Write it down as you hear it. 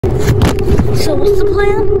So what's the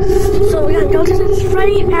plan? So we're gonna go to this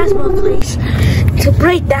Freddy basketball place to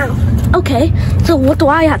break down. Okay, so what do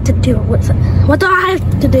I have to do? What do I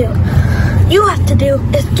have to do? You have to do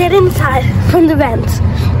is get inside from the vents.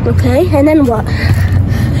 Okay, and then what?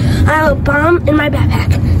 I have a bomb in my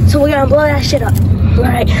backpack. So we're gonna blow that shit up.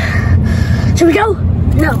 Alright. Should we go?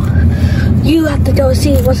 No. You have to go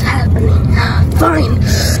see what's happening. Fine.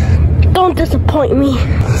 Don't disappoint me.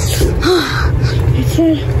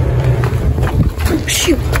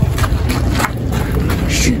 Shoot.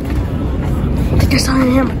 Shoot. I think I saw an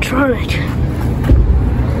animatronic.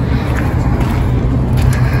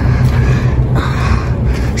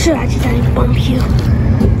 Should I just bump you?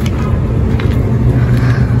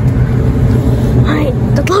 Alright,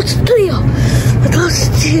 the closest studio. The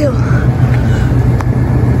closest studio.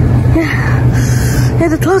 Yeah,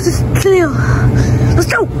 the closest studio. Let's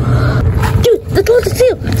go! Dude, the closest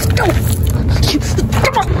studio. Let's go!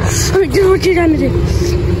 Come on! Alright, this is what you're gonna do.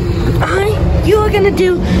 You are gonna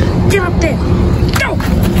do, get up there. Go!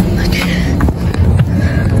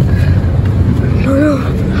 No, no.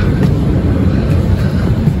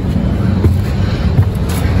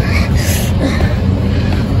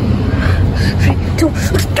 3, 2,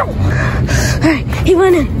 let's go! Alright, he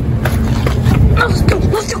went in. Let's go,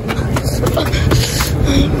 let's go!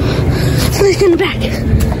 Sneak in the back. The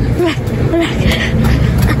back.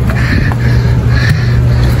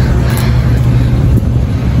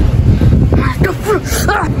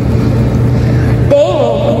 They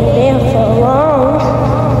won't be there for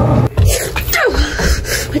long.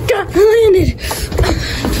 I got landed.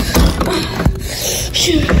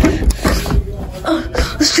 Shoot.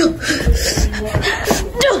 Let's go.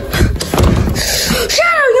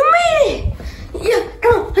 Shadow, you made it. Yeah,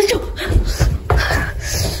 come on, let's go.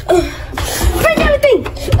 Break everything.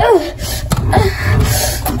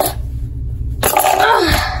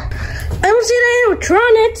 I don't see the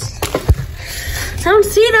animatronics. I don't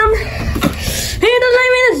see them. Hey, it doesn't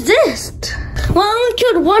even exist. Well, I only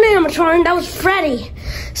killed one animatronic. That was Freddy.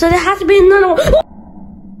 So there has to be another one.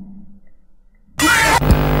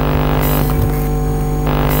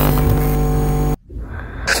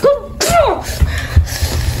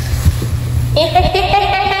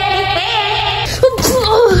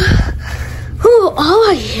 Who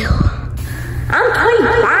are you? I'm quite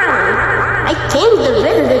fine. I came to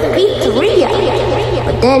visit this pizzeria.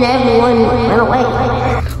 But then everyone went away.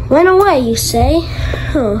 Went away, you say?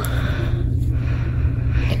 Huh.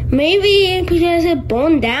 Maybe because it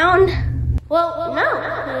burned down? Well, no,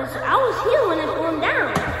 because I was here when it burned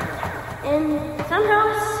down. And somehow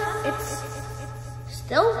it's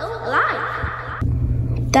still alive.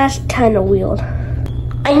 That's kind of weird.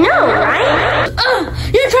 I know, right?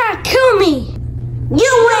 You're trying to kill me!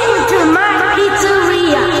 You went into my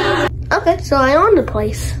pizzeria! Okay, so I own the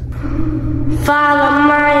place. Follow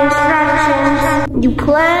my instructions. You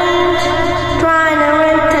played trying to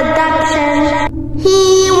introduction.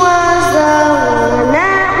 He was the one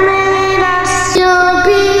that made us. You'll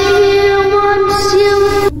be here once you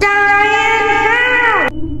die and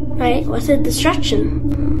drown. Right, what's the distraction?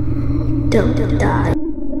 Don't die.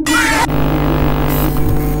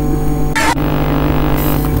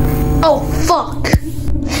 Oh, fuck.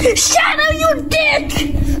 Shadow, you dick!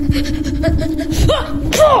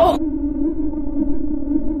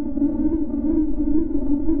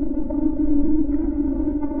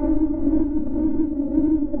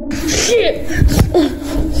 Shit!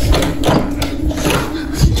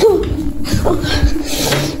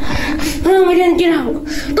 How am I gonna get out?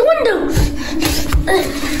 The window!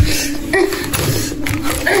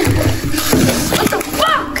 What the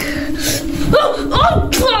fuck? Oh!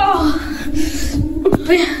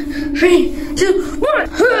 3, 2, 1!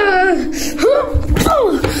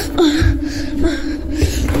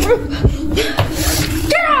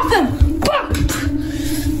 Get off him!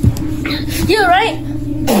 You alright?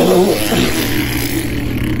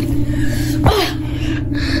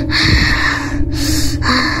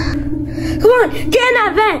 Come on, get in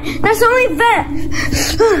that vent! That's the only vent!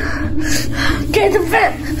 Get in the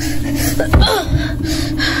vent!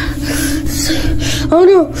 Oh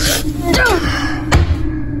no!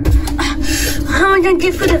 How am I gonna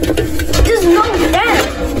get through the... There's no vent!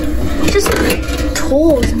 Just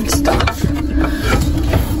tools and stuff.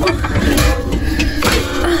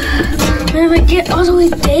 Maybe I get all the way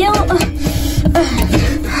down?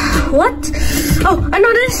 What? Oh, I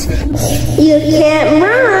know this! You can't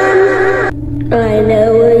run! I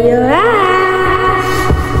know where you're at!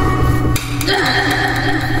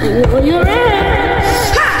 I know where you're at!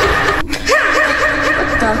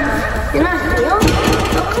 You're not real?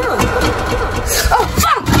 Oh,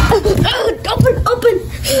 fuck! Open!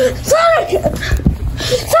 Sorry!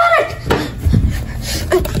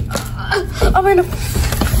 open the.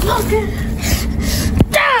 Okay.